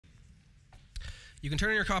You can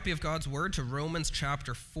turn in your copy of God's Word to Romans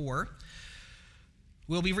chapter 4.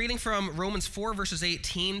 We'll be reading from Romans 4, verses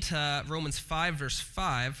 18 to Romans 5, verse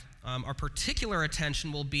 5. Our particular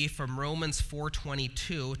attention will be from Romans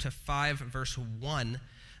 4:22 to 5, verse 1.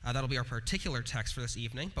 That'll be our particular text for this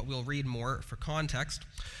evening, but we'll read more for context.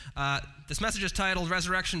 This message is titled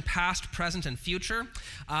Resurrection Past, Present, and Future.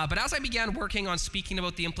 But as I began working on speaking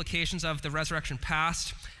about the implications of the resurrection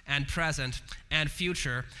past and present and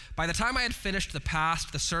future, by the time I had finished the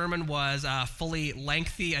past, the sermon was fully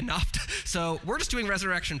lengthy enough. So we're just doing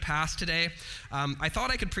resurrection past today. I thought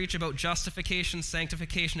I could preach about justification,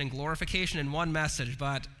 sanctification, and glorification in one message,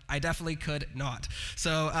 but I definitely could not.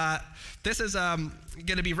 So this is going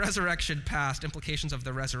to be resurrection past, implications of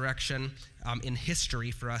the resurrection in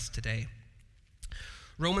history for us today.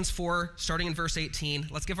 Romans 4, starting in verse 18,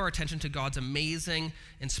 let's give our attention to God's amazing,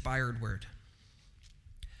 inspired word.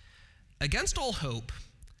 Against all hope,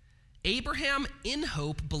 Abraham in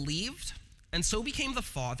hope believed, and so became the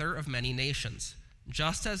father of many nations.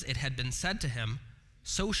 Just as it had been said to him,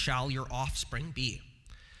 so shall your offspring be.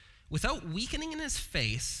 Without weakening in his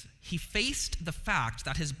face, he faced the fact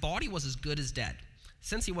that his body was as good as dead,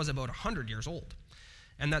 since he was about 100 years old,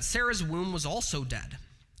 and that Sarah's womb was also dead.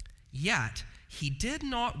 Yet he did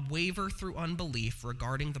not waver through unbelief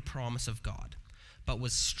regarding the promise of God, but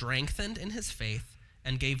was strengthened in his faith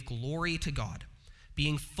and gave glory to God,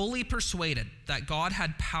 being fully persuaded that God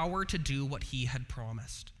had power to do what he had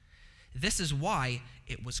promised. This is why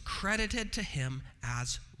it was credited to him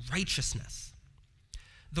as righteousness.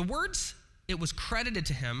 The words "it was credited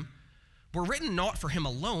to him" were written not for him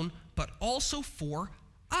alone, but also for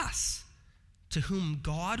us, to whom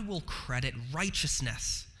God will credit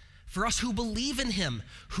righteousness, for us who believe in him,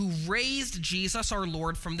 who raised Jesus our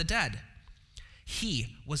Lord from the dead.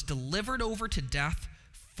 He was delivered over to death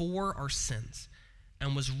for our sins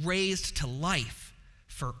and was raised to life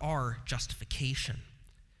for our justification.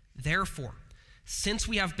 Therefore, since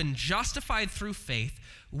we have been justified through faith,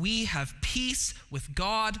 we have peace with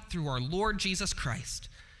God through our Lord Jesus Christ,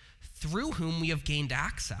 through whom we have gained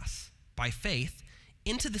access by faith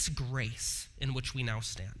into this grace in which we now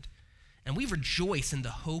stand. And we rejoice in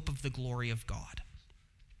the hope of the glory of God.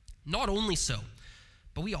 Not only so,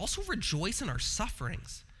 but we also rejoice in our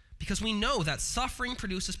sufferings, because we know that suffering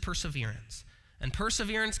produces perseverance, and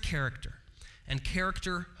perseverance character, and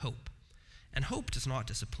character hope. And hope does not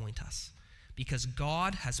disappoint us, because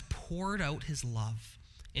God has poured out his love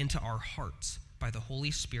into our hearts by the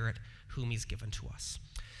Holy Spirit whom he's given to us.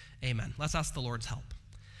 Amen. Let's ask the Lord's help.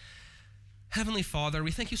 Heavenly Father,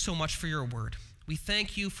 we thank you so much for your word. We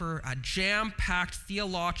thank you for jam-packed,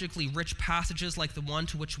 theologically rich passages like the one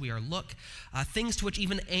to which we are things to which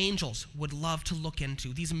even angels would love to look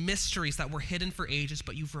into, these mysteries that were hidden for ages,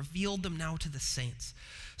 but you've revealed them now to the saints.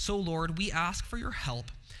 So, Lord, we ask for your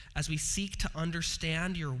help as we seek to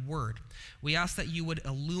understand your word. We ask that you would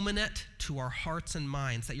illuminate to our hearts and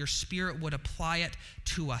minds, that your Spirit would apply it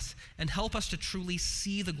to us and help us to truly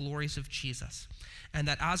see the glories of Jesus. And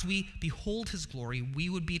that as we behold his glory, we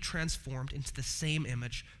would be transformed into the same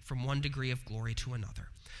image from one degree of glory to another.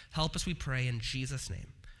 Help us, we pray, in Jesus'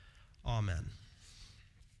 name. Amen.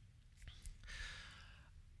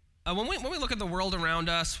 When we look at the world around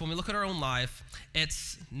us, when we look at our own life,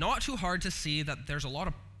 it's not too hard to see that there's a lot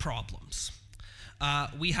of problems.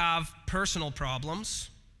 We have personal problems,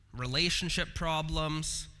 relationship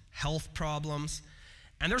problems, health problems,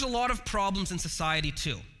 and there's a lot of problems in society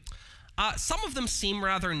too. Some of them seem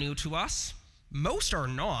rather new to us. Most are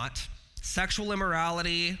not. Sexual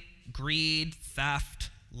immorality, greed,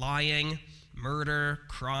 theft, lying, murder,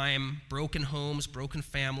 crime, broken homes, broken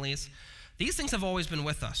families. These things have always been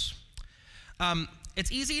with us.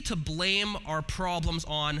 It's easy to blame our problems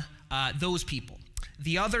on those people,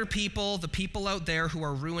 the other people, the people out there who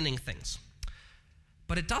are ruining things.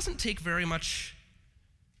 But it doesn't take very much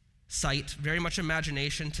sight, very much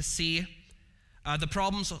imagination to see the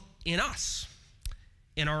problems in us,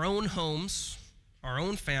 in our own homes, our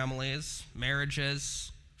own families,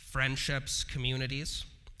 marriages, friendships, communities.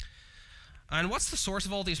 And what's the source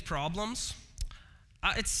of all these problems?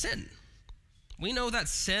 It's sin. We know that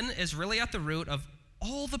sin is really at the root of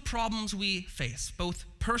all the problems we face, both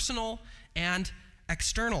personal and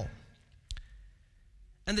external.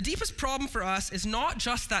 And the deepest problem for us is not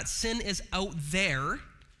just that sin is out there,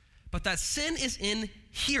 but that sin is in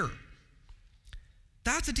here.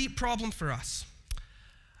 That's a deep problem for us.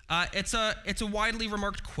 It's a widely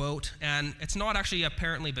remarked quote, and it's not actually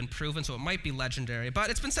apparently been proven, so it might be legendary. But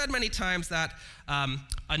it's been said many times that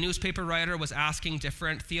a newspaper writer was asking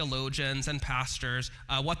different theologians and pastors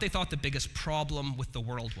what they thought the biggest problem with the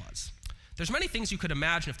world was. There's many things you could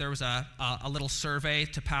imagine if there was a little survey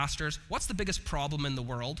to pastors. What's the biggest problem in the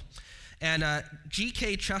world? And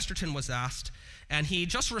G.K. Chesterton was asked, and he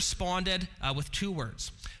just responded with 2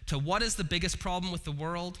 words. To what is the biggest problem with the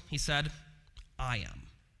world? He said, I am.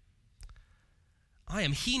 I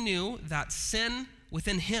am. He knew that sin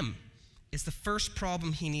within him is the first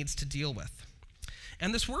problem he needs to deal with.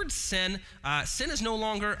 And this word sin is no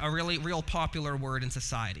longer a real popular word in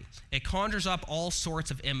society. It conjures up all sorts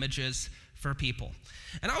of images for people.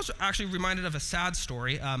 And I was actually reminded of a sad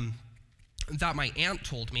story that my aunt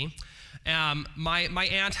told me. My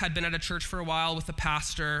aunt had been at a church for a while with a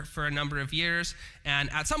pastor for a number of years,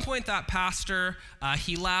 and at some point that pastor,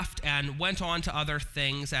 he left and went on to other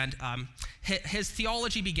things, and his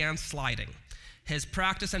theology began sliding. His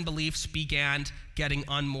practice and beliefs began getting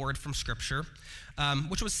unmoored from Scripture,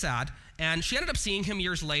 which was sad. And she ended up seeing him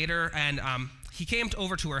years later, and he came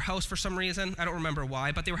over to her house for some reason. I don't remember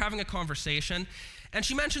why, but they were having a conversation. And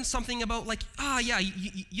she mentioned something about like,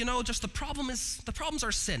 just the problems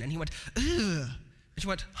are sin. And he went, ugh. And she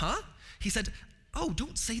went, huh? He said, oh,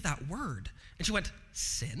 don't say that word. And she went,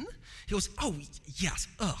 sin? He goes, oh, yes,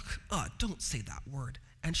 don't say that word.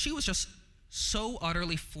 And she was just so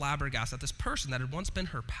utterly flabbergasted that this person that had once been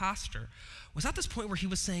her pastor was at this point where he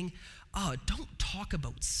was saying, don't talk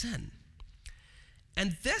about sin.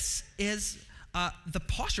 And this is the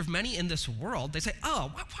posture of many in this world. They say, why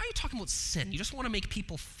are you talking about sin? You just want to make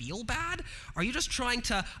people feel bad? Are you just trying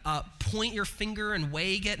to point your finger and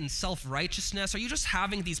wag it in self-righteousness? Are you just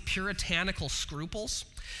having these puritanical scruples?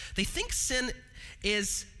 They think sin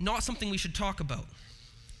is not something we should talk about.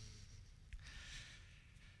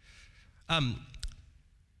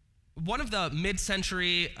 One of the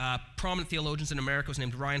mid-century prominent theologians in America was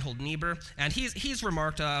named Reinhold Niebuhr, and he's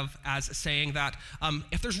remarked of as saying that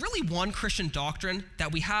if there's really one Christian doctrine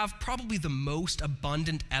that we have probably the most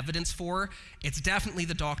abundant evidence for, it's definitely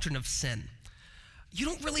the doctrine of sin. You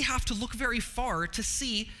don't really have to look very far to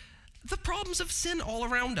see the problems of sin all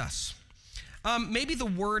around us. Maybe the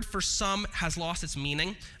word for some has lost its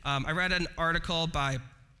meaning. I read an article by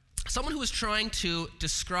someone who was trying to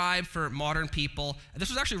describe for modern people, this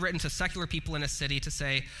was actually written to secular people in a city to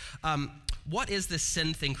say, what is this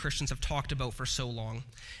sin thing Christians have talked about for so long?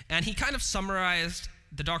 And he kind of summarized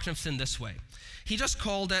the doctrine of sin this way. He just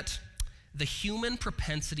called it the human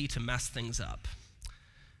propensity to mess things up.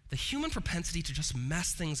 The human propensity to just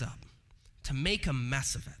mess things up, to make a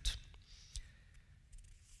mess of it.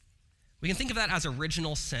 We can think of that as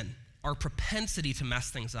original sin, our propensity to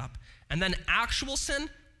mess things up. And then actual sin,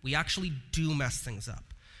 we actually do mess things up.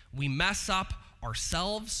 We mess up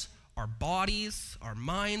ourselves, our bodies, our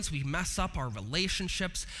minds. We mess up our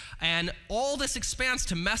relationships. And all this expands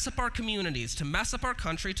to mess up our communities, to mess up our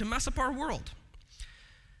country, to mess up our world.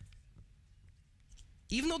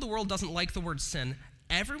 Even though the world doesn't like the word sin,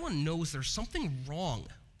 everyone knows there's something wrong.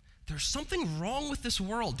 There's something wrong with this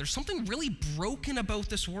world. There's something really broken about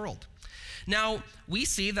this world. Now, we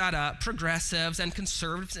see that progressives and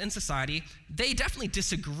conservatives in society, they definitely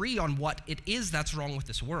disagree on what it is that's wrong with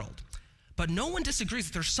this world. But no one disagrees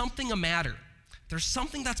that there's something amiss. There's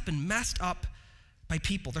something that's been messed up by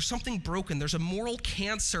people. There's something broken. There's a moral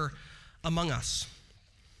cancer among us.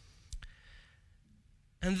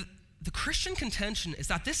 And the Christian contention is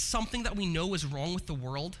that this something that we know is wrong with the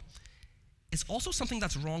world is also something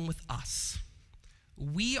that's wrong with us.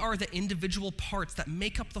 We are the individual parts that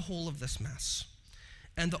make up the whole of this mess.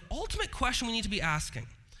 And the ultimate question we need to be asking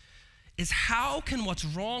is, how can what's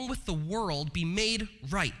wrong with the world be made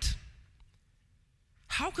right?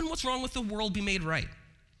 How can what's wrong with the world be made right?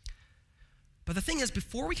 But the thing is,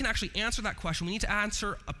 before we can actually answer that question, we need to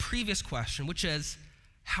answer a previous question, which is,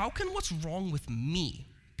 how can what's wrong with me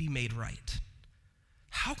be made right?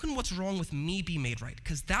 How can what's wrong with me be made right?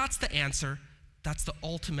 Because that's the answer. That's the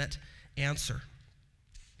ultimate answer.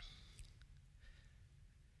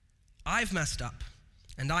 I've messed up,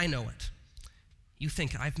 and I know it. You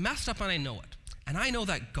think, I've messed up and I know it, and I know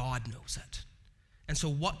that God knows it. And so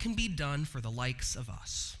what can be done for the likes of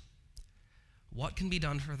us? What can be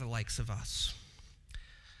done for the likes of us?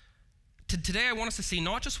 Today I want us to see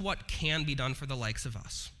not just what can be done for the likes of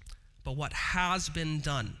us, but what has been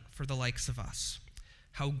done for the likes of us.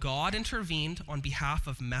 How God intervened on behalf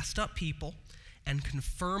of messed up people and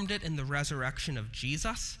confirmed it in the resurrection of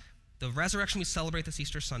Jesus, the resurrection we celebrate this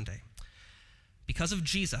Easter Sunday. Because of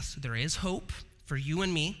Jesus, there is hope for you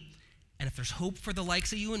and me, and if there's hope for the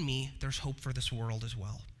likes of you and me, there's hope for this world as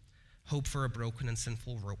well. Hope for a broken and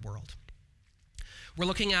sinful world. We're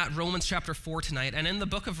looking at Romans chapter 4 tonight, and in the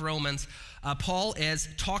book of Romans, Paul is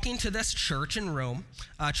talking to this church in Rome,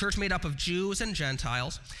 a church made up of Jews and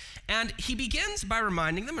Gentiles, and he begins by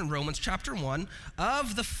reminding them in Romans chapter 1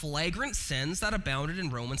 of the flagrant sins that abounded in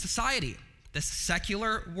Roman society, this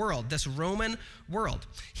secular world, this Roman world.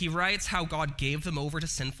 He writes how God gave them over to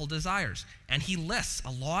sinful desires, and he lists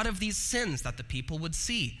a lot of these sins that the people would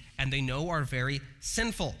see and they know are very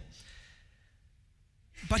sinful.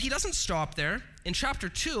 But he doesn't stop there. In chapter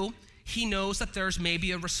 2, he knows that there's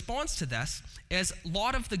maybe a response to this, as a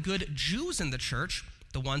lot of the good Jews in the church,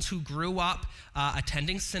 the ones who grew up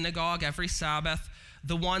attending synagogue every Sabbath,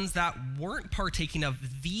 the ones that weren't partaking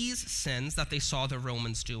of these sins that they saw the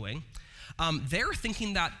Romans doing, they're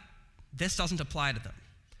thinking that this doesn't apply to them.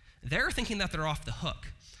 They're thinking that they're off the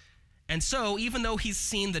hook. And so, even though he's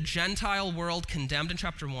seen the Gentile world condemned in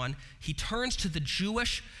chapter 1, he turns to the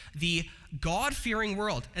Jewish, the God-fearing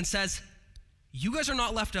world and says, you guys are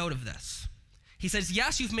not left out of this. He says,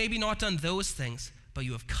 yes, you've maybe not done those things, but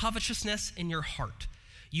you have covetousness in your heart.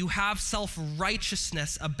 You have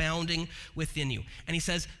self-righteousness abounding within you. And he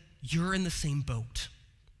says, you're in the same boat.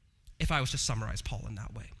 If I was to summarize Paul in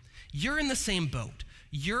that way. You're in the same boat.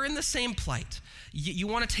 You're in the same plight. You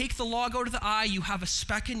want to take the log out of the eye, you have a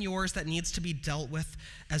speck in yours that needs to be dealt with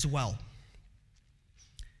as well.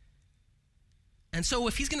 And so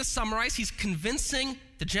if he's going to summarize, he's convincing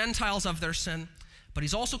the Gentiles of their sin, but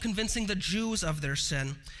he's also convincing the Jews of their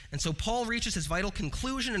sin. And so Paul reaches his vital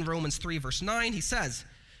conclusion in Romans 3, verse 9. He says,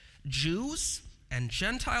 Jews and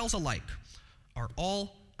Gentiles alike are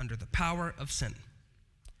all under the power of sin.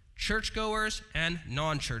 Churchgoers and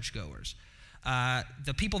non-churchgoers.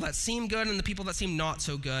 The people that seem good and the people that seem not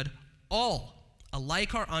so good, all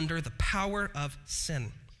alike are under the power of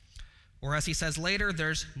sin. Or as he says later,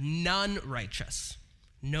 there's none righteous.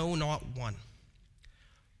 No, not one.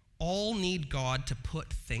 All need God to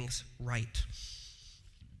put things right.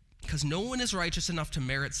 Because no one is righteous enough to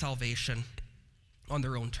merit salvation on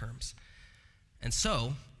their own terms. And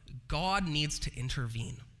so, God needs to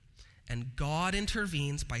intervene. And God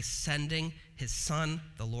intervenes by sending his Son,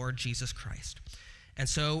 the Lord Jesus Christ. And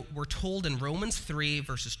so we're told in Romans 3,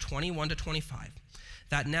 verses 21 to 25,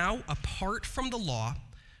 that now, apart from the law,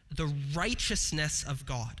 the righteousness of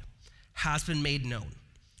God has been made known,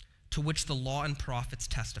 to which the law and prophets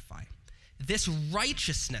testify. This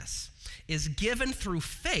righteousness is given through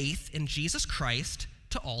faith in Jesus Christ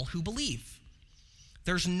to all who believe.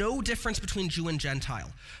 There's no difference between Jew and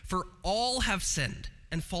Gentile, for all have sinned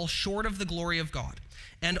and fall short of the glory of God,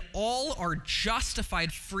 and all are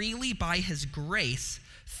justified freely by his grace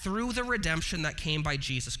through the redemption that came by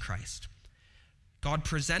Jesus Christ. God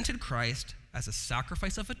presented Christ as a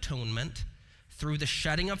sacrifice of atonement through the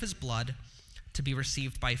shedding of his blood to be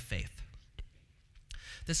received by faith.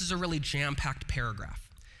 This is a really jam-packed paragraph,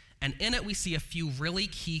 and in it we see a few really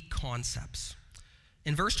key concepts.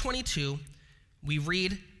 In verse 22, we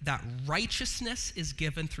read that righteousness is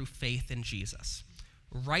given through faith in Jesus.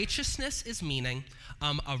 Righteousness is meaning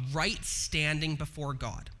a right standing before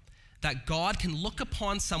God, that God can look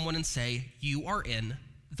upon someone and say, you are in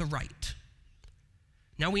the right.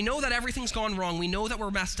 Now we know that everything's gone wrong. We know that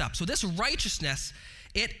we're messed up. So this righteousness,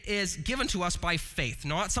 it is given to us by faith,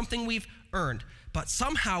 not something we've earned, but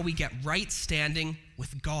somehow we get right standing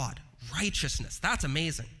with God. Righteousness, that's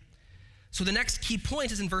amazing. So the next key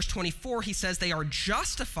point is in verse 24, he says they are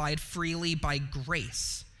justified freely by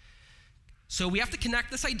grace. So we have to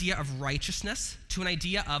connect this idea of righteousness to an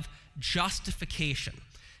idea of justification.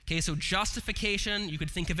 Okay, so justification, you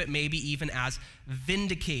could think of it maybe even as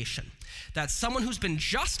vindication. That someone who's been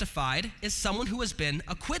justified is someone who has been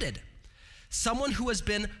acquitted. Someone who has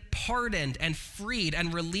been pardoned and freed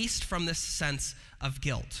and released from this sense of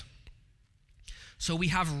guilt. So we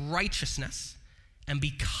have righteousness, and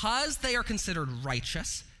because they are considered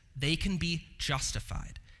righteous, they can be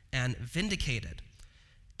justified and vindicated.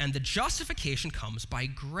 And the justification comes by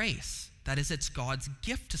grace. That is, it's God's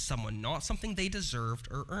gift to someone, not something they deserved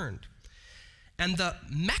or earned. And the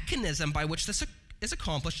mechanism by which this is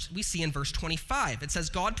accomplished, we see in verse 25. It says,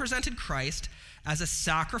 God presented Christ as a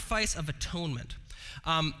sacrifice of atonement.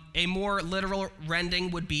 A more literal rendering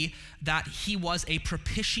would be that he was a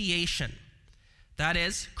propitiation. That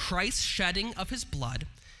is, Christ's shedding of his blood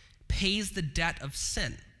pays the debt of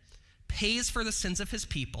sin, pays for the sins of his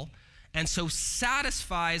people, and so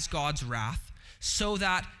satisfies God's wrath so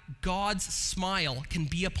that God's smile can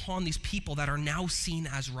be upon these people that are now seen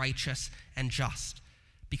as righteous and just,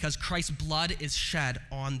 because Christ's blood is shed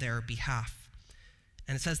on their behalf.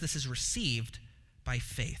 And it says this is received by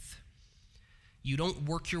faith. You don't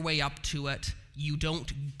work your way up to it. You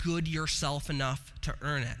don't good yourself enough to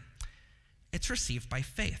earn it. It's received by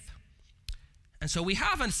faith. And so we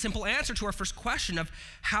have a simple answer to our first question of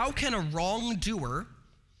how can a wrongdoer,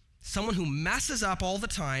 someone who messes up all the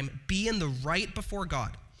time, be in the right before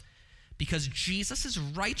God? Because Jesus'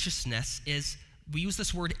 righteousness is, we use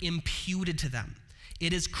this word, imputed to them.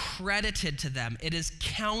 It is credited to them. It is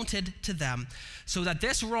counted to them, so that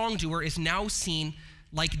this wrongdoer is now seen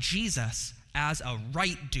like Jesus as a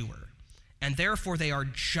right doer, and therefore they are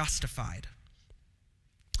justified.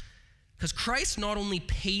 Because Christ not only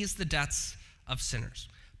pays the debts of sinners,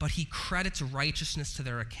 but he credits righteousness to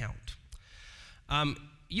their account.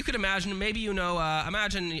 You could imagine, maybe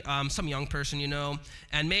imagine some young person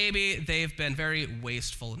and maybe they've been very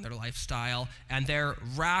wasteful in their lifestyle, and they're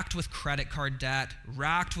racked with credit card debt,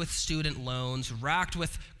 racked with student loans, racked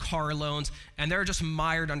with car loans, and they're just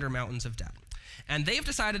mired under mountains of debt. And they've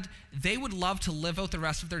decided they would love to live out the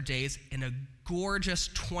rest of their days in a gorgeous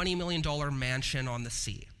 $20 million mansion on the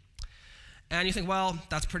sea. And you think, well,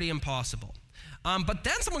 that's pretty impossible. But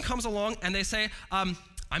then someone comes along and they say, I'm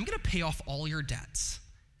going to pay off all your debts.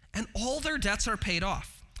 And all their debts are paid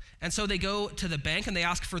off. And so they go to the bank and they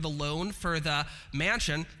ask for the loan for the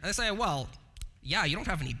mansion. And they say, well, yeah, you don't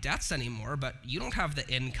have any debts anymore, but you don't have the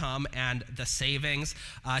income and the savings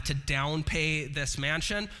to down pay this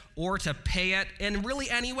mansion or to pay it in really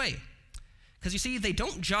any way. Because you see, they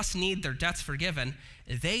don't just need their debts forgiven,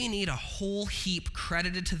 they need a whole heap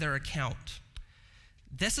credited to their account.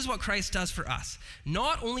 This is what Christ does for us.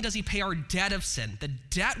 Not only does he pay our debt of sin, the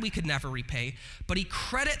debt we could never repay, but he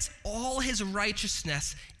credits all his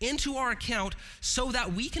righteousness into our account so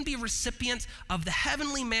that we can be recipients of the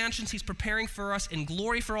heavenly mansions he's preparing for us in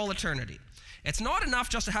glory for all eternity. It's not enough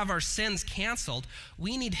just to have our sins canceled.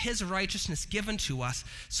 We need his righteousness given to us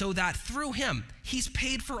so that through him, he's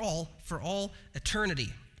paid for all eternity.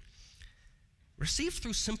 Received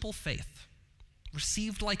through simple faith,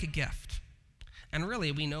 received like a gift. And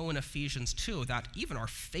really, we know in Ephesians 2 that even our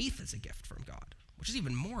faith is a gift from God, which is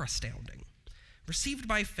even more astounding. Received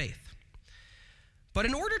by faith. But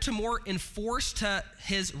in order to more enforce to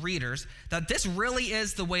his readers that this really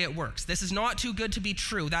is the way it works, this is not too good to be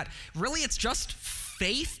true, that really it's just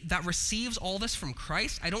faith that receives all this from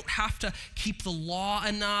Christ. I don't have to keep the law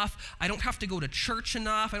enough. I don't have to go to church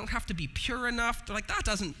enough. I don't have to be pure enough. They're like,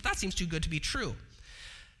 that seems too good to be true.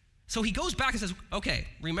 So he goes back and says, okay,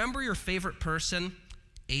 remember your favorite person,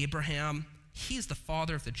 Abraham? He's the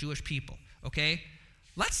father of the Jewish people, okay?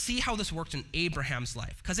 Let's see how this worked in Abraham's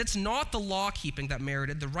life, because it's not the law keeping that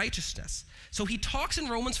merited the righteousness. So he talks in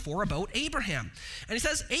Romans 4 about Abraham. And he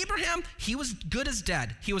says, Abraham, he was good as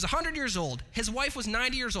dead. He was 100 years old. His wife was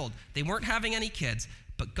 90 years old. They weren't having any kids.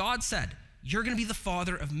 But God said, you're going to be the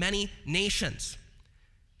father of many nations.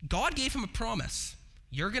 God gave him a promise.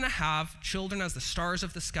 You're going to have children as the stars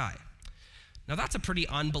of the sky. Now that's a pretty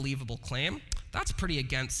unbelievable claim. That's pretty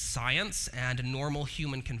against science and normal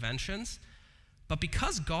human conventions. But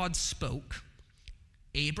because God spoke,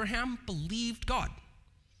 Abraham believed God.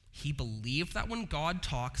 He believed that when God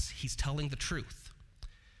talks, he's telling the truth.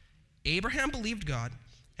 Abraham believed God,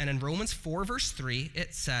 and in Romans 4 verse 3,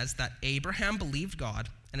 it says that Abraham believed God,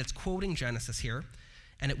 and it's quoting Genesis here,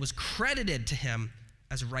 and it was credited to him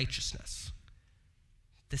as righteousness.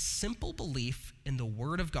 The simple belief in the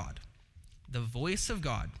word of God, the voice of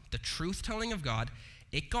God, the truth-telling of God,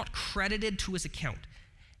 it got credited to his account,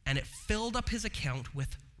 and it filled up his account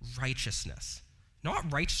with righteousness.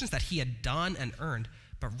 Not righteousness that he had done and earned,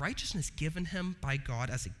 but righteousness given him by God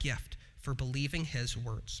as a gift for believing his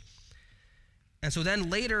words. And so then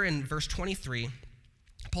later in verse 23,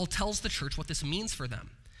 Paul tells the church what this means for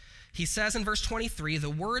them. He says in verse 23, the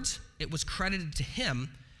words, it was credited to him,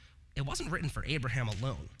 it wasn't written for Abraham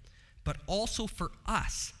alone, but also for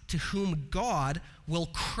us, to whom God will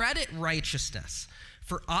credit righteousness,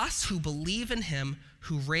 for us who believe in him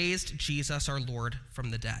who raised Jesus our Lord from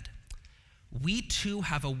the dead. We too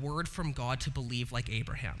have a word from God to believe like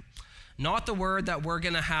Abraham. Not the word that we're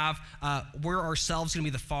going to have, we're ourselves going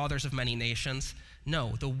to be the fathers of many nations.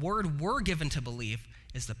 No, the word we're given to believe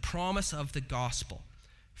is the promise of the gospel,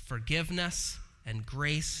 forgiveness and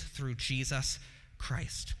grace through Jesus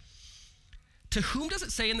Christ. To whom does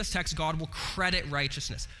it say in this text God will credit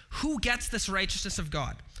righteousness? Who gets this righteousness of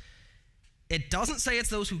God? It doesn't say it's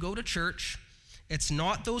those who go to church. It's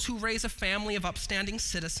not those who raise a family of upstanding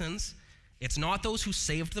citizens. It's not those who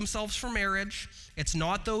saved themselves for marriage. It's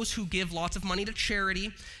not those who give lots of money to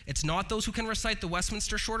charity. It's not those who can recite the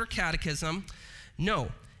Westminster Shorter Catechism. No,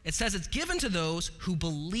 it says it's given to those who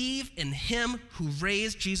believe in him who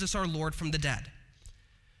raised Jesus our Lord from the dead.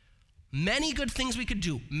 Many good things we could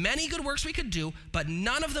do, many good works we could do, but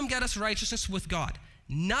none of them get us righteousness with God.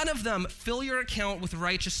 None of them fill your account with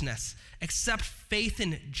righteousness except faith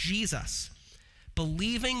in Jesus,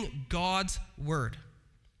 believing God's word.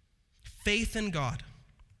 Faith in God.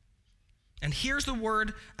 And here's the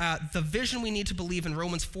word, the vision we need to believe in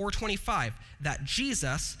Romans 4:25, that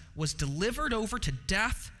Jesus was delivered over to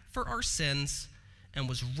death for our sins and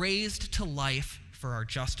was raised to life for our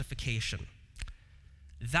justification.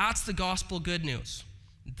 That's the gospel good news.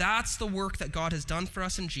 That's the work that God has done for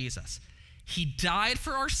us in Jesus. He died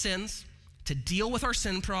for our sins to deal with our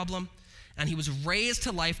sin problem, and he was raised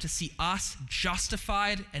to life to see us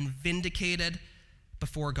justified and vindicated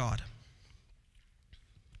before God.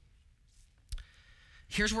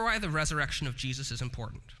 Here's why the resurrection of Jesus is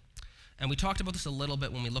important. And we talked about this a little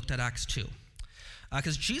bit when we looked at Acts 2.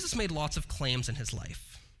 Because Jesus made lots of claims in his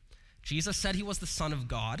life. Jesus said he was the Son of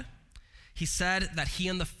God. He said that he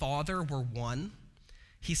and the Father were one.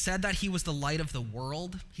 He said that he was the light of the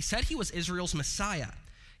world. He said he was Israel's Messiah.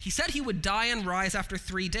 He said he would die and rise after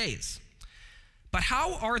 3 days. But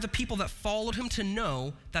how are the people that followed him to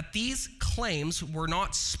know that these claims were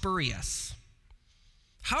not spurious?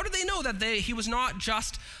 How do they know that he was not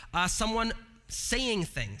just someone saying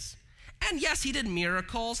things? And yes, he did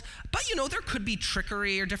miracles, but there could be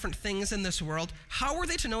trickery or different things in this world. How were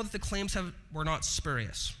they to know that the claims were not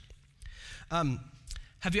spurious?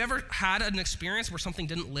 Have you ever had an experience where something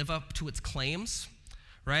didn't live up to its claims,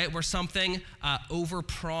 right? Where something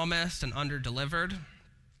overpromised and underdelivered?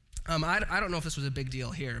 I don't know if this was a big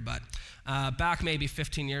deal here, but back maybe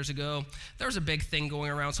 15 years ago, there was a big thing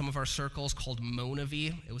going around some of our circles called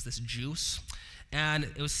Monavi. It was this juice, and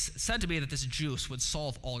it was said to be that this juice would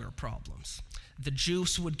solve all your problems. The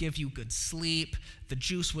juice would give you good sleep. The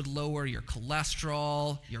juice would lower your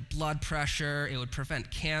cholesterol, your blood pressure. It would prevent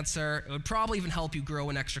cancer. It would probably even help you grow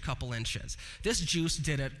an extra couple inches. This juice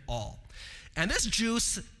did it all. And this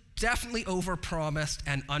juice definitely overpromised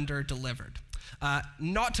and underdelivered.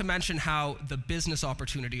 Not to mention how the business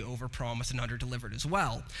opportunity overpromised and underdelivered as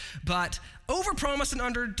well. But overpromised and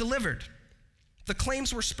underdelivered. The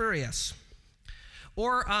claims were spurious.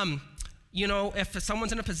 Or, if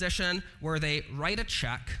someone's in a position where they write a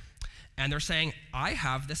check and they're saying, I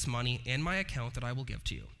have this money in my account that I will give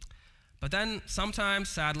to you. But then sometimes,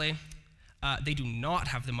 sadly, they do not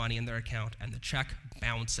have the money in their account and the check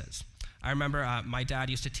bounces. I remember my dad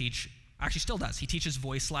used to teach, actually still does, he teaches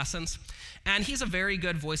voice lessons. And he's a very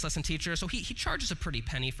good voice lesson teacher, so he charges a pretty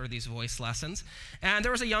penny for these voice lessons. And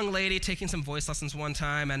there was a young lady taking some voice lessons one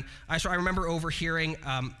time, and I remember overhearing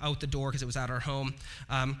out the door, because it was at our home,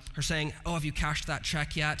 her saying, oh, have you cashed that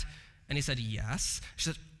check yet? And he said, yes. She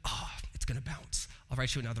said, oh, it's gonna bounce. I'll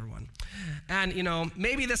write you another one. And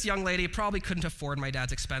maybe this young lady probably couldn't afford my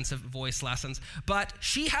dad's expensive voice lessons, but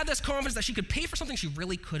she had this confidence that she could pay for something she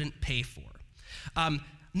really couldn't pay for.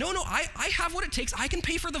 No, I have what it takes. I can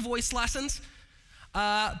pay for the voice lessons.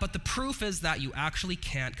 But the proof is that you actually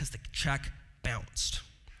can't, because the check bounced.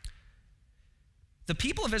 The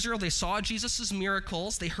people of Israel, they saw Jesus'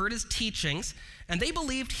 miracles, they heard his teachings, and they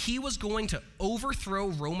believed he was going to overthrow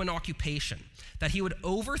Roman occupation, that he would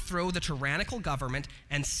overthrow the tyrannical government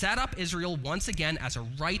and set up Israel once again as a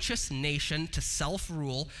righteous nation to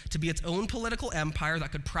self-rule, to be its own political empire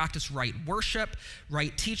that could practice right worship,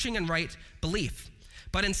 right teaching, and right belief.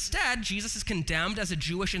 But instead, Jesus is condemned as a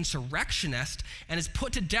Jewish insurrectionist and is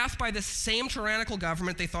put to death by the same tyrannical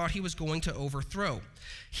government they thought he was going to overthrow.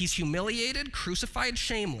 He's humiliated, crucified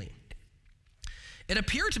shamefully. It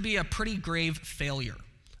appeared to be a pretty grave failure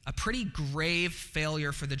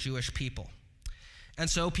for the Jewish people. And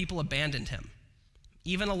so people abandoned him.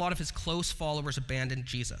 Even a lot of his close followers abandoned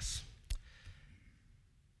Jesus.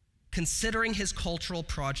 Considering his cultural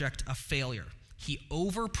project a failure, he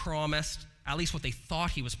overpromised, at least what they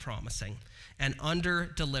thought he was promising, and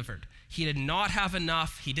under-delivered. He did not have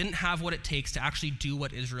enough. He didn't have what it takes to actually do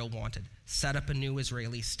what Israel wanted, set up a new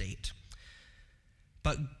Israeli state.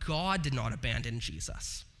 But God did not abandon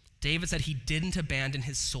Jesus. David said he didn't abandon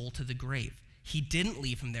his soul to the grave. He didn't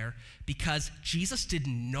leave him there because Jesus did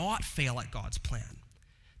not fail at God's plan.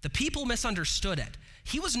 The people misunderstood it.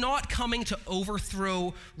 He was not coming to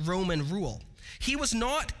overthrow Roman rule. He was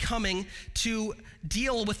not coming to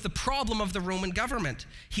deal with the problem of the Roman government.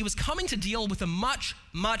 He was coming to deal with a much,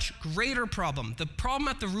 much greater problem, the problem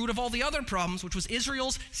at the root of all the other problems, which was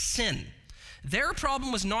Israel's sin. Their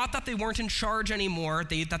problem was not that they weren't in charge anymore,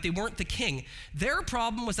 that they weren't the king. Their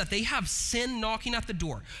problem was that they have sin knocking at the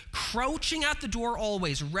door, crouching at the door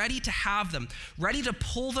always, ready to have them, ready to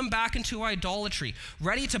pull them back into idolatry,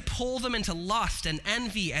 ready to pull them into lust and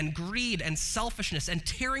envy and greed and selfishness and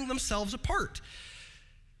tearing themselves apart.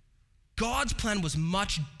 God's plan was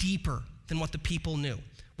much deeper than what the people knew,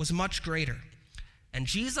 was much greater. And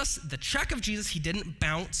Jesus, the check of Jesus, he didn't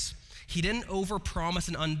bounce. He didn't overpromise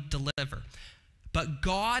and undeliver. But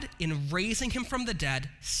God, in raising him from the dead,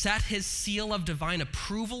 set his seal of divine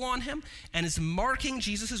approval on him and is marking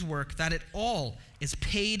Jesus' work that it all is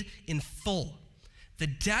paid in full. The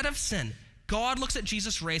debt of sin, God looks at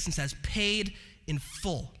Jesus' race and says, paid in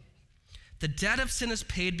full. The debt of sin is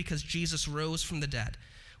paid because Jesus rose from the dead.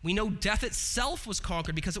 We know death itself was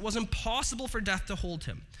conquered because it was impossible for death to hold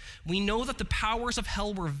him. We know that the powers of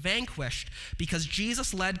hell were vanquished because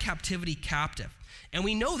Jesus led captivity captive. And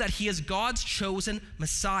we know that he is God's chosen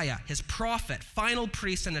Messiah, his prophet, final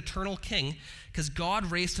priest, and eternal king, because God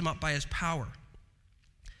raised him up by his power.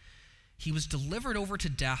 He was delivered over to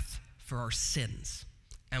death for our sins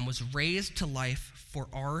and was raised to life for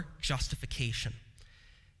our justification.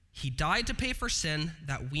 He died to pay for sin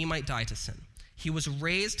that we might die to sin. He was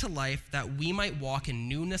raised to life that we might walk in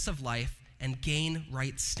newness of life and gain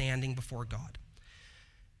right standing before God.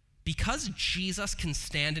 Because Jesus can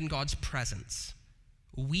stand in God's presence,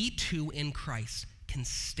 we too in Christ can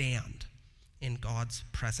stand in God's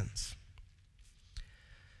presence.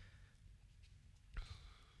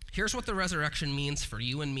 Here's what the resurrection means for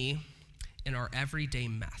you and me in our everyday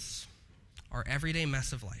mess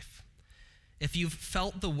of life. If you've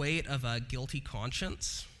felt the weight of a guilty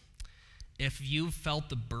conscience, if you've felt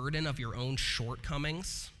the burden of your own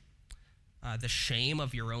shortcomings, the shame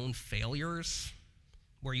of your own failures,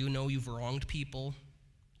 where you know you've wronged people,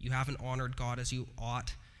 you haven't honored God as you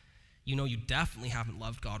ought, you know you definitely haven't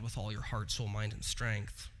loved God with all your heart, soul, mind, and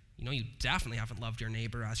strength, you know you definitely haven't loved your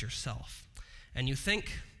neighbor as yourself, and you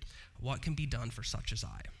think, what can be done for such as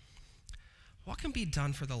I? What can be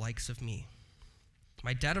done for the likes of me?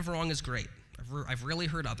 My debt of wrong is great. I've really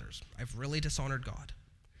hurt others. I've really dishonored God.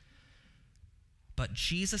 But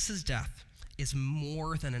Jesus' death is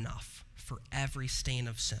more than enough for every stain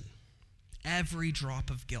of sin, every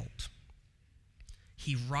drop of guilt.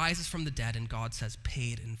 He rises from the dead and God says,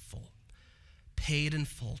 paid in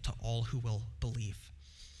full to all who will believe.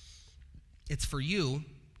 It's for you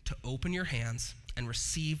to open your hands and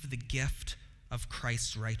receive the gift of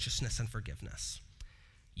Christ's righteousness and forgiveness.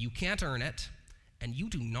 You can't earn it, and you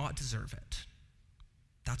do not deserve it.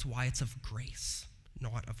 That's why it's of grace,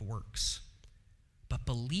 not of works. But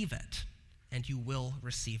believe it, and you will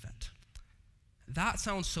receive it. That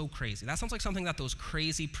sounds so crazy. That sounds like something that those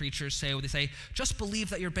crazy preachers say, where they say, just believe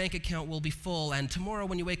that your bank account will be full, and tomorrow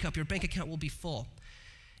when you wake up, your bank account will be full.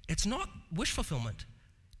 It's not wish fulfillment.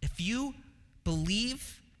 If you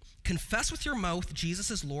believe, confess with your mouth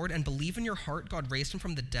Jesus is Lord, and believe in your heart God raised him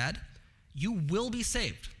from the dead, you will be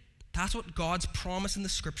saved. That's what God's promise in the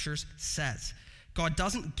scriptures says. God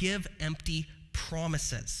doesn't give empty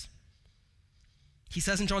promises. He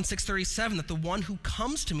says in John 6:37 that the one who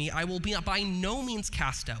comes to me, I will be by no means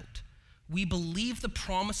cast out. We believe the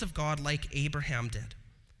promise of God like Abraham did.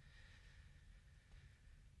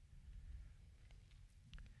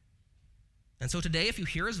 And so today, if you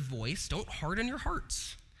hear his voice, don't harden your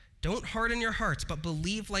hearts. Don't harden your hearts, but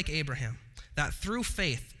believe like Abraham, that through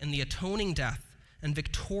faith in the atoning death and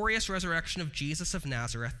victorious resurrection of Jesus of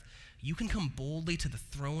Nazareth, you can come boldly to the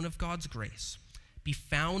throne of God's grace, be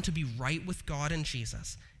found to be right with God and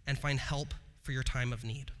Jesus, and find help for your time of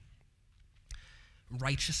need.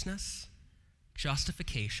 Righteousness,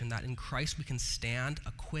 justification, that in Christ we can stand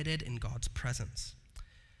acquitted in God's presence.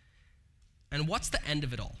 And what's the end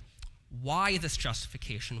of it all? Why this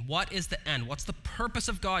justification? What is the end? What's the purpose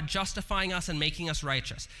of God justifying us and making us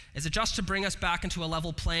righteous? Is it just to bring us back into a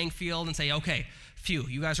level playing field and say, okay, phew,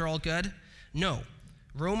 you guys are all good? No.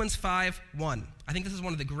 Romans 5:1. I think this is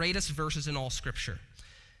one of the greatest verses in all Scripture.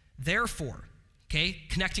 Therefore, okay,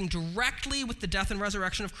 connecting directly with the death and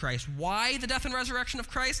resurrection of Christ. Why the death and resurrection of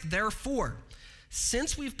Christ? Therefore,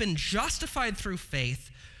 since we've been justified through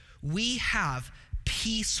faith, we have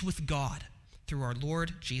peace with God through our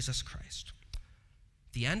Lord Jesus Christ.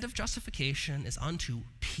 The end of justification is unto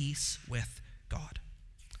peace with God.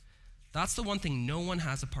 That's the one thing no one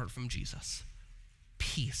has apart from Jesus.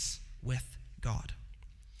 Peace with God.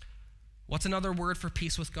 What's another word for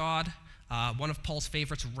peace with God? One of Paul's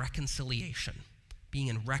favorites, reconciliation. Being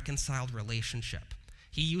in reconciled relationship.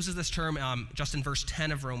 He uses this term just in verse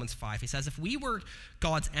 10 of Romans 5. He says, if we were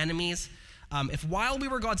God's enemies, if while we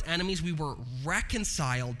were God's enemies, we were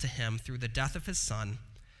reconciled to him through the death of his son,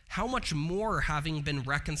 how much more, having been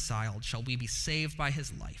reconciled, shall we be saved by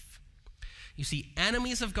his life? You see,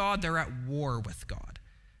 enemies of God, they're at war with God,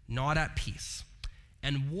 not at peace.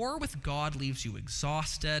 And war with God leaves you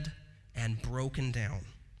exhausted and broken down.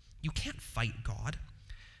 You can't fight God.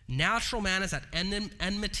 Natural man is at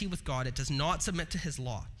enmity with God. It does not submit to his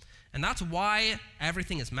law. And that's why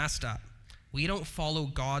everything is messed up. We don't follow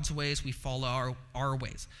God's ways, we follow our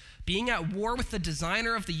ways. Being at war with the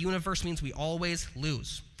designer of the universe means we always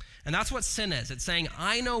lose. And that's what sin is. It's saying,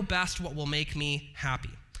 I know best what will make me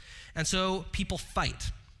happy. And so people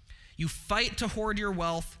fight. You fight to hoard your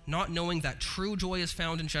wealth, not knowing that true joy is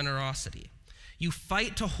found in generosity. You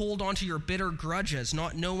fight to hold on to your bitter grudges,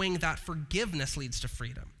 not knowing that forgiveness leads to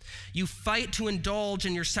freedom. You fight to indulge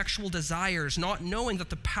in your sexual desires, not knowing that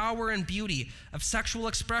the power and beauty of sexual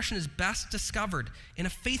expression is best discovered in a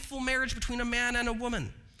faithful marriage between a man and a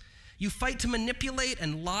woman. You fight to manipulate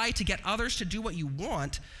and lie to get others to do what you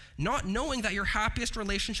want, not knowing that your happiest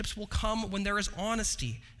relationships will come when there is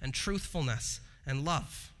honesty and truthfulness and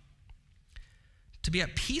love. To be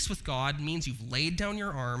at peace with God means you've laid down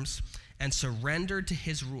your arms and surrendered to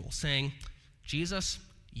his rule, saying, Jesus,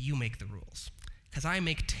 you make the rules, because I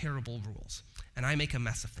make terrible rules, and I make a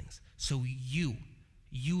mess of things. So you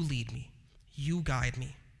lead me, you guide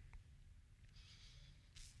me.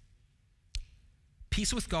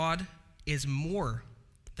 Peace with God is more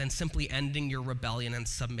than simply ending your rebellion and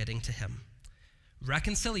submitting to him.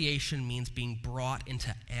 Reconciliation means being brought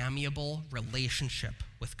into amiable relationship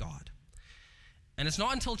with God. And it's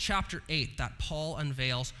not until chapter 8 that Paul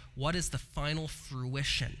unveils what is the final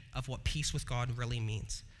fruition of what peace with God really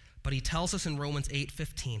means. But he tells us in Romans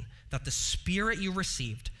 8:15 that the Spirit you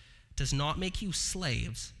received does not make you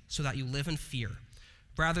slaves so that you live in fear.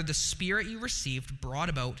 Rather, the Spirit you received brought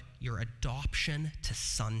about your adoption to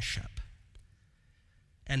sonship.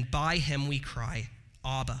 And by him we cry,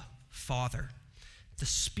 Abba, Father. The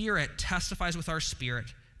Spirit testifies with our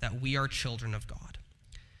spirit that we are children of God.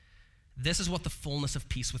 This is what the fullness of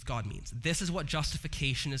peace with God means. This is what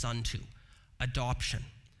justification is unto, adoption,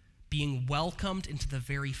 being welcomed into the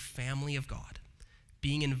very family of God,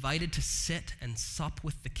 being invited to sit and sup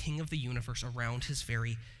with the King of the universe around his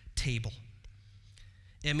very table.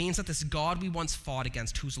 It means that this God we once fought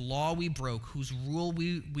against, whose law we broke, whose rule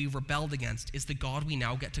we rebelled against, is the God we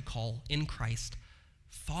now get to call in Christ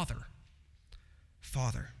Father.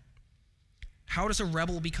 Father. How does a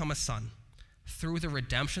rebel become a son? Through the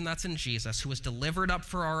redemption that's in Jesus, who was delivered up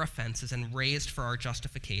for our offenses and raised for our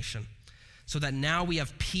justification, so that now we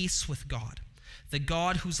have peace with God, the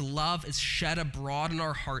God whose love is shed abroad in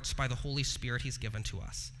our hearts by the Holy Spirit he's given to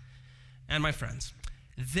us. And my friends,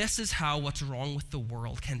 this is how what's wrong with the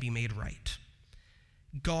world can be made right.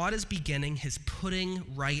 God is beginning his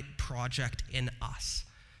putting right project in us,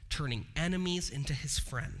 turning enemies into his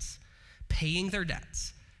friends, paying their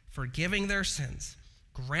debts, forgiving their sins,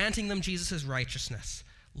 granting them Jesus' righteousness,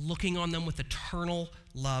 looking on them with eternal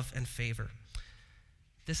love and favor.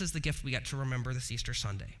 This is the gift we get to remember this Easter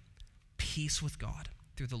Sunday. Peace with God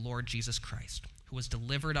through the Lord Jesus Christ, who was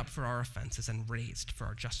delivered up for our offenses and raised for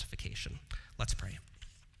our justification. Let's pray.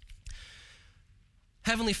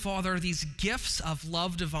 Heavenly Father, these gifts of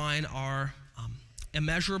love divine are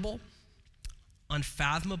immeasurable,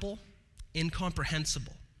 unfathomable,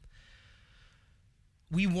 incomprehensible.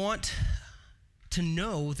 We want to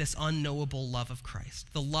know this unknowable love of Christ,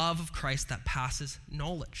 the love of Christ that passes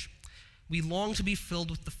knowledge. We long to be filled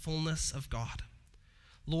with the fullness of God.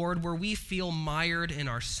 Lord, where we feel mired in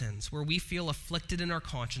our sins, where we feel afflicted in our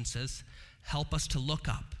consciences, help us to look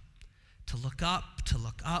up, to look up, to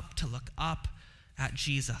look up, to look up at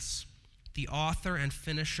Jesus, the author and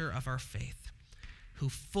finisher of our faith, who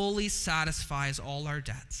fully satisfies all our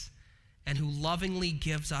debts and who lovingly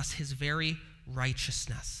gives us his very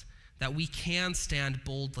righteousness, that we can stand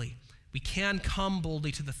boldly. We can come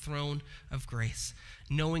boldly to the throne of grace,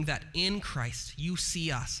 knowing that in Christ you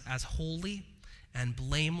see us as holy and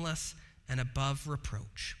blameless and above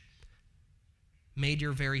reproach, made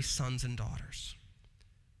your very sons and daughters.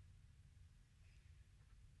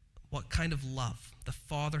 What kind of love the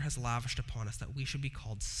Father has lavished upon us that we should be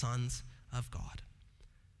called sons of God.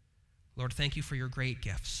 Lord, thank you for your great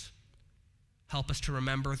gifts. Help us to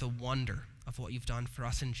remember the wonder of what you've done for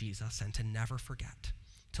us in Jesus and to never forget,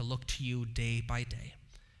 to look to you day by day,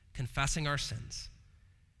 confessing our sins,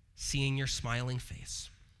 seeing your smiling face,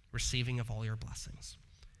 receiving of all your blessings.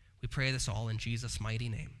 We pray this all in Jesus' mighty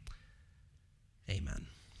name. Amen.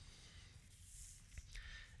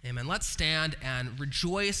 Amen. Let's stand and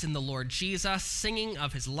rejoice in the Lord Jesus, singing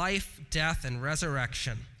of his life, death, and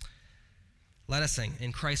resurrection. Let us sing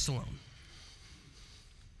in Christ alone.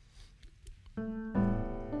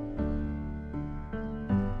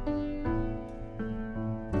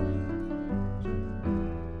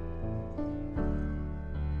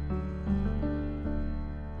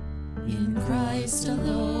 In Christ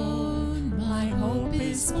alone, my hope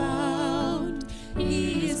is found.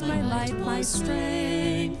 He is my light, my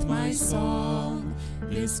strength, my song,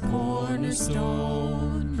 this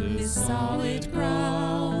cornerstone, this solid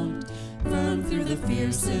ground, firm through the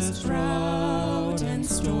fiercest drought and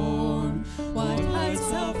storm. What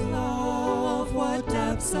heights of love, what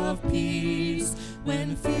depths of peace,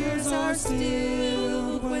 when fears are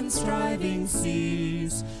stilled, when striving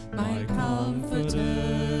cease. My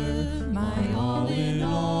comforter, my all in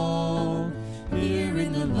all, here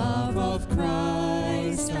in the love of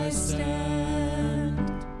Christ I stand.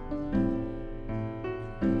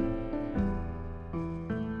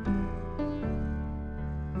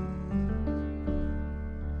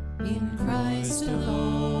 In Christ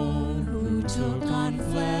alone, who took on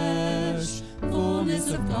flesh,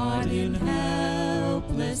 fullness of God in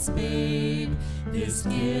helpless babe, this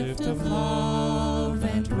gift of love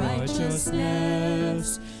and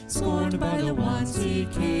righteousness, scorned by the ones he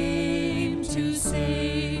came to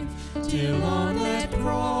save, till on that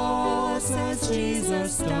cross as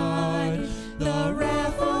Jesus died, the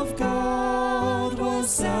wrath of God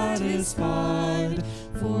was satisfied.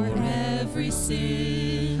 For every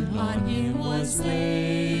sin on him was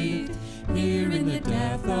laid, here in the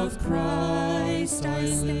death of Christ I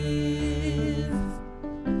live.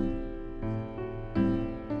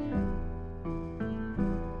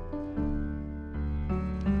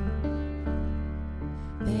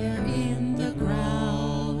 There in the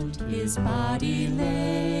ground his body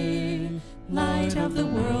lay, light of the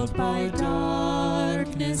world by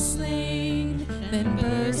darkness slain, then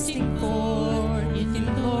bursting forth in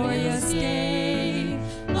glorious day,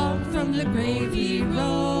 up from the grave he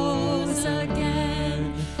rose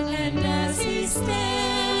again. And as he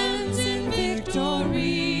stands in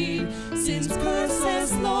victory, sin's curse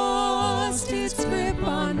has lost its grip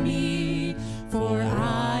on me, for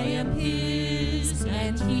I am his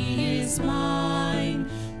and he is mine,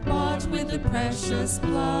 bought with the precious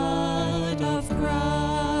blood of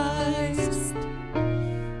Christ.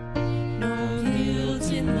 No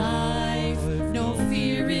guilt in life, no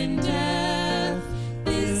fear in death,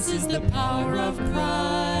 this is the power of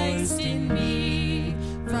Christ in me.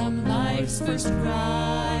 From life's first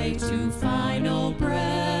cry to final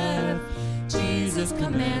breath, Jesus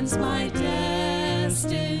commands my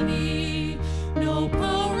destiny. No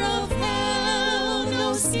power of hell,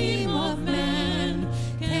 no scheme of man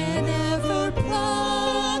can ever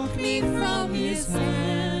pluck me from his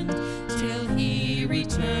hand, till he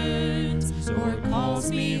returns or calls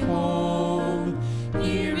me home.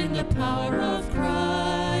 Here in the power of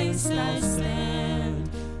Christ I stand.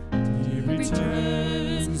 He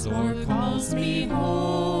returns or calls me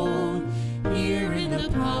home. Here in the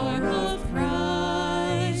power of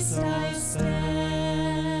Christ I stand.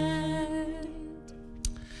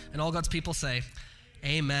 And all God's people say,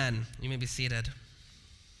 amen. You may be seated.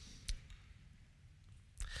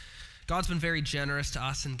 God's been very generous to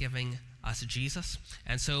us in giving us Jesus.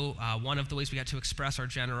 And so one of the ways we get to express our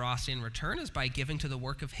generosity in return is by giving to the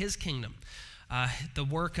work of his kingdom, the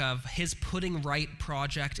work of his putting right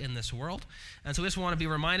project in this world. And so we just want to be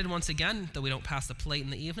reminded once again that we don't pass the plate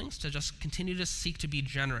in the evenings, to just continue to seek to be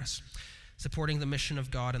generous, supporting the mission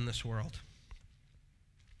of God in this world.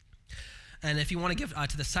 And if you want to give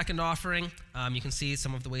to the second offering, you can see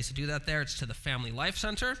some of the ways to do that there. It's to the Family Life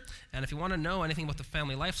Center. And if you want to know anything about the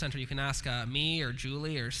Family Life Center, you can ask me or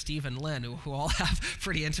Julie or Steve and Lynn, who all have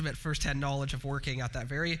pretty intimate firsthand knowledge of working at that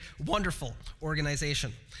very wonderful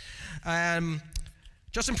organization.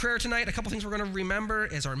 Just in prayer tonight, a couple things we're going to remember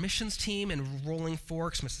is our missions team in Rolling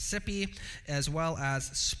Forks, Mississippi, as well as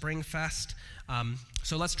Springfest.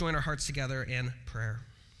 So let's join our hearts together in prayer.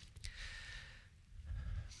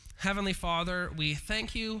 Heavenly Father, we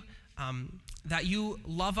thank you that you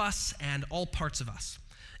love us and all parts of us,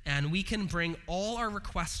 and we can bring all our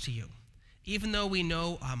requests to you. Even though we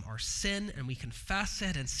know our sin and we confess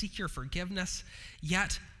it and seek your forgiveness,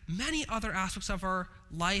 yet many other aspects of our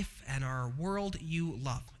life and our world you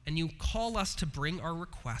love, and you call us to bring our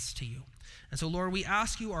requests to you. And so, Lord, we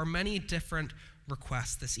ask you our many different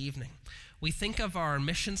requests this evening. We think of our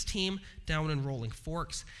missions team down in Rolling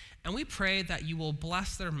Forks, and we pray that you will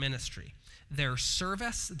bless their ministry, their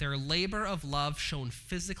service, their labor of love shown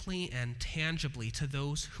physically and tangibly to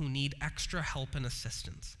those who need extra help and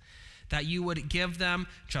assistance, that you would give them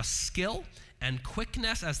just skill and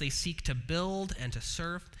quickness as they seek to build and to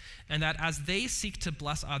serve, and that as they seek to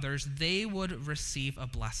bless others, they would receive a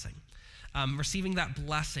blessing, receiving that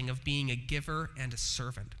blessing of being a giver and a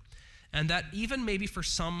servant. And that even maybe for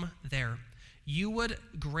some there, you would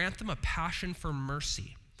grant them a passion for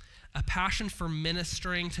mercy, a passion for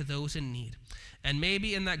ministering to those in need. And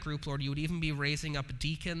maybe in that group, Lord, you would even be raising up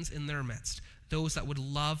deacons in their midst, those that would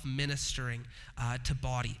love ministering to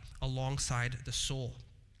body alongside the soul.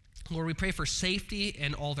 Lord, we pray for safety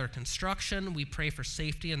in all their construction. We pray for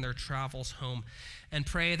safety in their travels home, and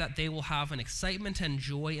pray that they will have an excitement and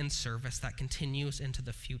joy in service that continues into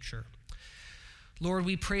the future. Lord,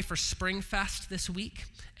 we pray for Springfest this week,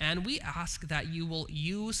 and we ask that you will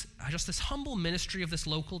use just this humble ministry of this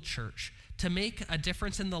local church to make a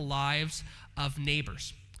difference in the lives of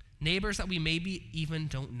neighbors that we maybe even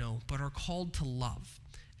don't know, but are called to love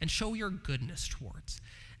and show your goodness towards,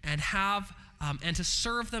 and and to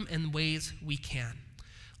serve them in ways we can.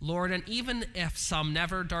 Lord, and even if some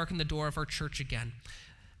never darken the door of our church again,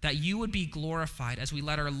 that you would be glorified as we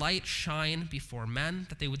let our light shine before men,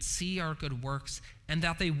 that they would see our good works, and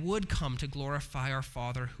that they would come to glorify our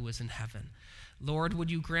Father who is in heaven. Lord, would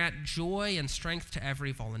you grant joy and strength to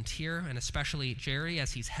every volunteer, and especially Jerry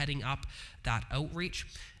as he's heading up that outreach.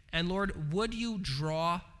 And Lord, would you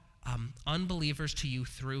draw unbelievers to you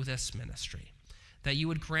through this ministry, that you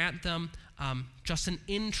would grant them just an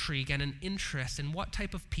intrigue and an interest in what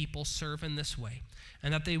type of people serve in this way,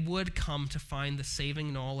 and that they would come to find the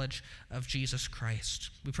saving knowledge of Jesus Christ.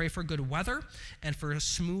 We pray for good weather and for a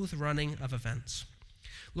smooth running of events.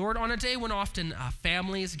 Lord, on a day when often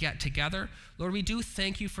families get together, Lord, we do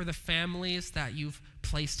thank you for the families that you've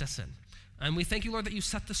placed us in. And we thank you, Lord, that you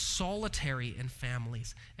set the solitary in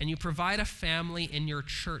families, and you provide a family in your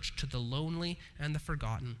church to the lonely and the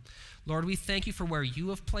forgotten. Lord, we thank you for where you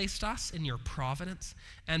have placed us in your providence,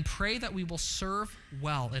 and pray that we will serve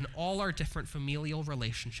well in all our different familial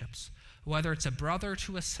relationships, whether it's a brother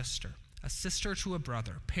to a sister to a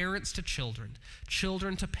brother, parents to children,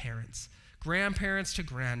 children to parents, grandparents to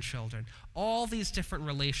grandchildren, all these different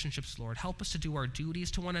relationships, Lord. Help us to do our duties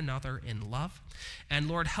to one another in love. And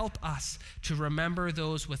Lord, help us to remember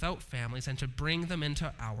those without families and to bring them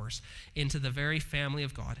into ours, into the very family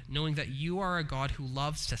of God, knowing that you are a God who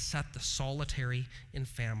loves to set the solitary in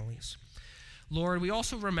families. Lord, we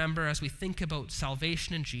also remember as we think about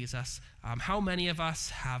salvation in Jesus, how many of us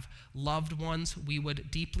have loved ones we would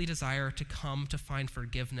deeply desire to come to find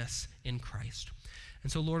forgiveness in Christ.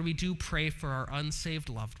 And so, Lord, we do pray for our unsaved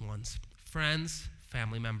loved ones, friends,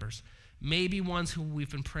 family members, maybe ones who we've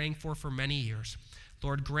been praying for many years.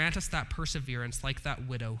 Lord, grant us that perseverance like that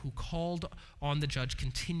widow who called on the judge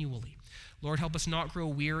continually. Lord, help us not grow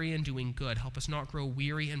weary in doing good. Help us not grow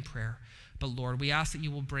weary in prayer. But, Lord, we ask that you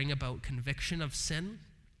will bring about conviction of sin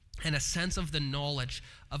and a sense of the knowledge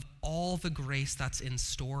of all the grace that's in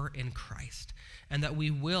store in Christ, and that we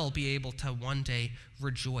will be able to one day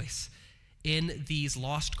rejoice in these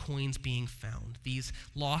lost coins being found, these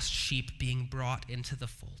lost sheep being brought into the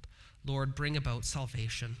fold. Lord, bring about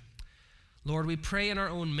salvation. Lord, we pray in our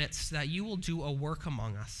own midst that you will do a work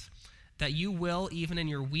among us, that you will, even in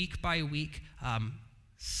your week by week,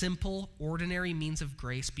 simple, ordinary means of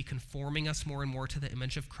grace, be conforming us more and more to the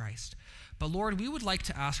image of Christ. But Lord, we would like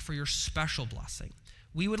to ask for your special blessing.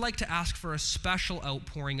 We would like to ask for a special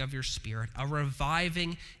outpouring of your Spirit, a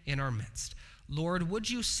reviving in our midst. Lord, would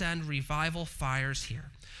you send revival fires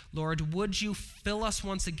here? Lord, would you fill us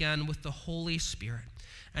once again with the Holy Spirit?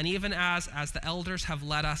 And even as the elders have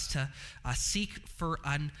led us to seek for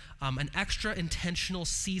an extra intentional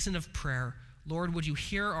season of prayer, Lord, would you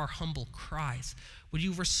hear our humble cries? Would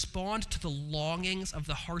you respond to the longings of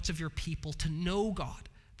the hearts of your people to know God,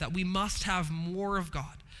 that we must have more of God,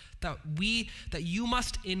 that you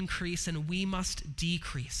must increase and we must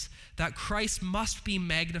decrease, that Christ must be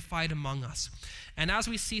magnified among us. And as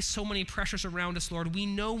we see so many pressures around us, Lord, we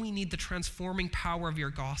know we need the transforming power of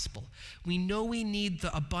your gospel. We know we need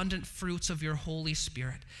the abundant fruits of your Holy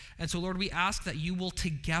Spirit. And so, Lord, we ask that you will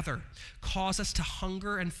together cause us to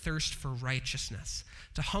hunger and thirst for righteousness,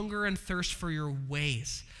 to hunger and thirst for your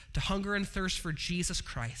ways, to hunger and thirst for Jesus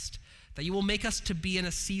Christ, that you will make us to be in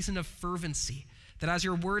a season of fervency, that as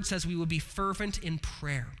your word says, we would be fervent in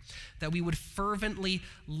prayer, that we would fervently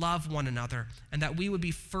love one another, and that we would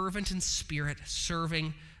be fervent in spirit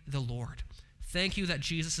serving the Lord. Thank you that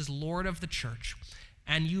Jesus is Lord of the church,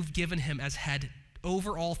 and you've given him as head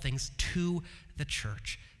over all things to the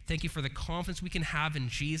church. Thank you for the confidence we can have in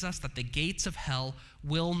Jesus, that the gates of hell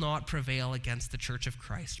will not prevail against the church of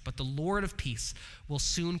Christ, but the Lord of peace will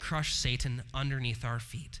soon crush Satan underneath our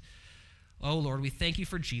feet. Oh, Lord, we thank you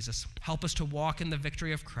for Jesus. Help us to walk in the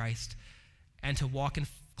victory of Christ and to walk in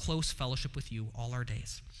close fellowship with you all our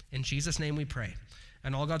days. In Jesus' name we pray.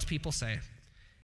 And all God's people say,